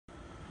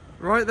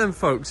Right then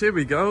folks, here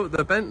we go,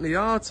 the Bentley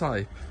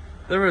R-Type.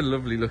 They're a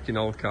lovely looking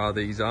old car,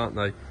 these, aren't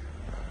they?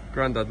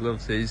 Grandad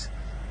loves these,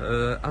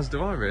 as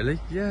do I really.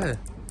 Yeah,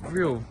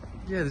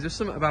 there's just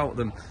something about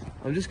them.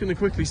 I'm just going to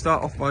quickly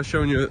start off by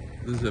showing you,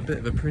 there's a bit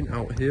of a print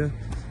out here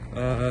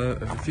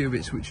of a few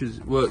bits which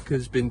work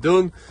has been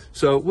done.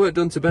 So work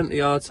done to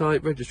Bentley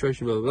R-Type,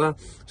 registration, blah blah blah.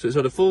 So it's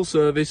had a full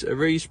service, a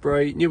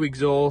respray, new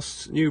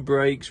exhausts, new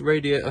brakes,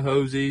 radiator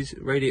hoses,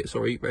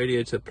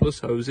 radiator plus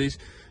hoses,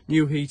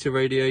 new heater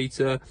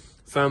radiator,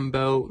 fan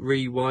belt,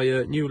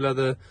 rewire, new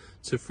leather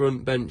to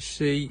front bench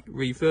seat,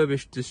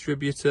 refurbished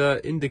distributor,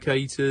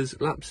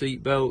 indicators, lap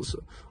seat belts,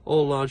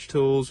 all large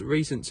tools,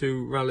 recent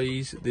 2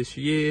 rallies this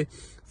year,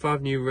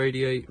 5 new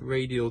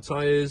radial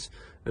tyres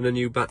and a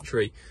new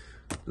battery.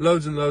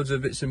 Loads and loads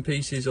of bits and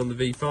pieces on the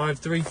V5,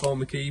 3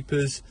 former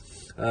keepers,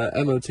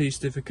 MOT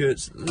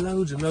certificates,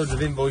 loads and loads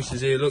of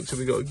invoices here. Look, so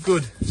we've got a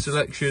good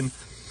selection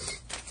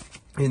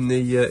in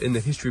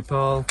the history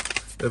pile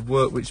of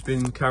work which's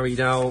been carried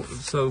out and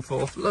so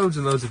forth. Loads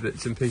and loads of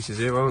bits and pieces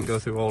here. I won't go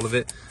through all of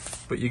it,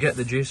 but you get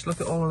the gist.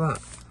 Look at all of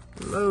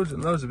that. Loads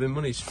and loads of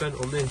money spent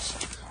on this.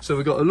 So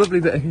we've got a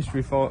lovely bit of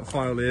history file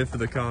here for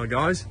the car,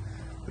 guys.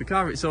 The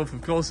car itself,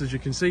 of course, as you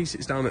can see,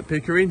 sits down at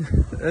Pickering,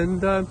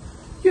 and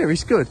yeah,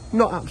 it's good.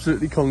 Not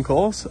absolutely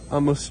concourse, I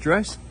must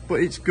stress,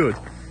 but it's good.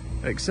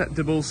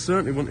 Acceptable,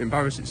 certainly won't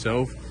embarrass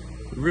itself.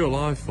 Real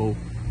eyeful.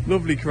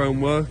 Lovely chrome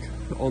work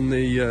on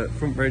the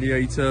front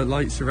radiator,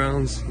 light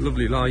surrounds,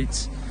 lovely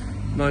lights,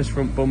 nice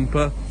front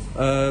bumper.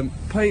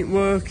 Paint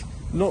work,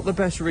 not the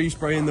best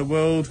respray in the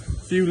world,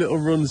 few little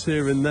runs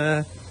here and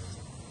there.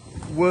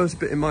 Worst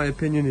bit in my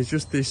opinion is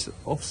just this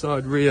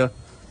offside rear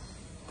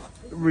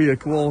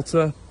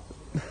quarter.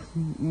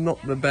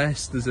 Not the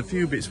best. There's a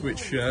few bits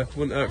which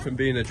wouldn't hurt from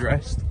being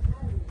addressed,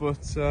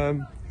 but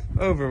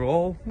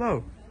overall,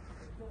 no,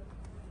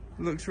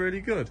 looks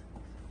really good.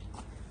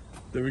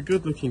 They're a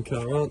good looking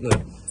car, aren't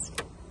they?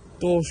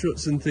 Door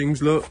shuts and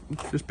things, look,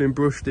 just been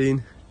brushed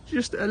in,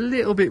 just a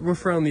little bit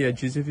rough around the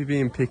edges if you're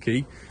being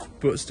picky,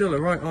 but still a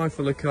right eye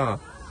full of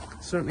car.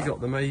 Certainly got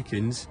the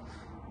makings.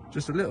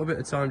 Just a little bit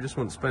of time just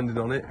want spending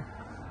on it,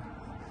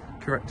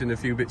 correcting a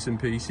few bits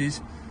and pieces,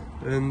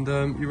 and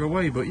you're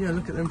away. But yeah,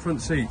 look at them front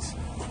seats.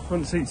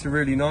 Front seats are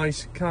really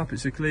nice,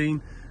 carpets are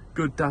clean,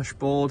 good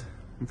dashboard,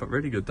 in fact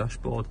really good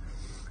dashboard,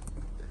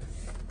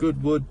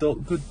 good wood,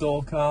 good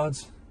door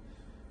cards.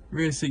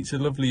 Rear seats are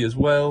lovely as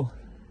well.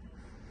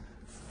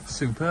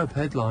 Superb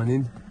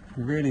headlining,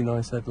 really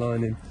nice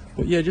headlining.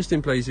 But yeah, just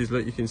in places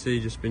like you can see,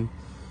 just been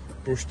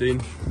brushed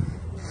in.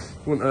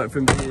 Wouldn't hurt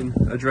from being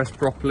addressed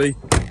properly.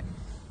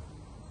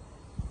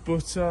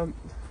 But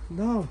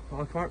no,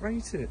 I quite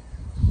rate it.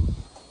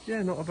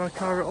 Yeah, not a bad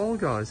car at all,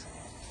 guys.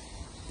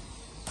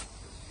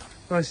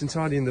 Nice and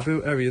tidy in the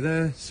boot area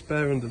there,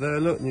 spare under there,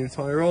 look, new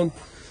tyre on,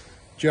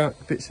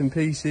 jack, bits and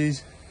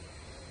pieces.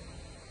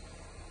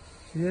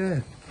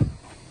 Yeah.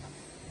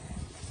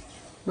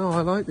 No,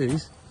 I like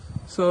these.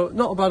 So,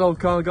 not a bad old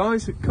car,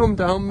 guys. Come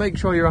down, make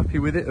sure you're happy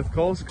with it, of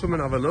course. Come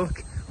and have a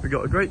look. We've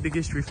got a great big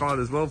history file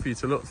as well for you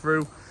to look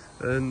through.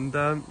 And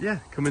yeah,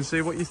 come and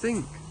see what you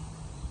think.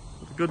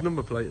 Good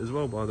number plate as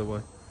well, by the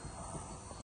way.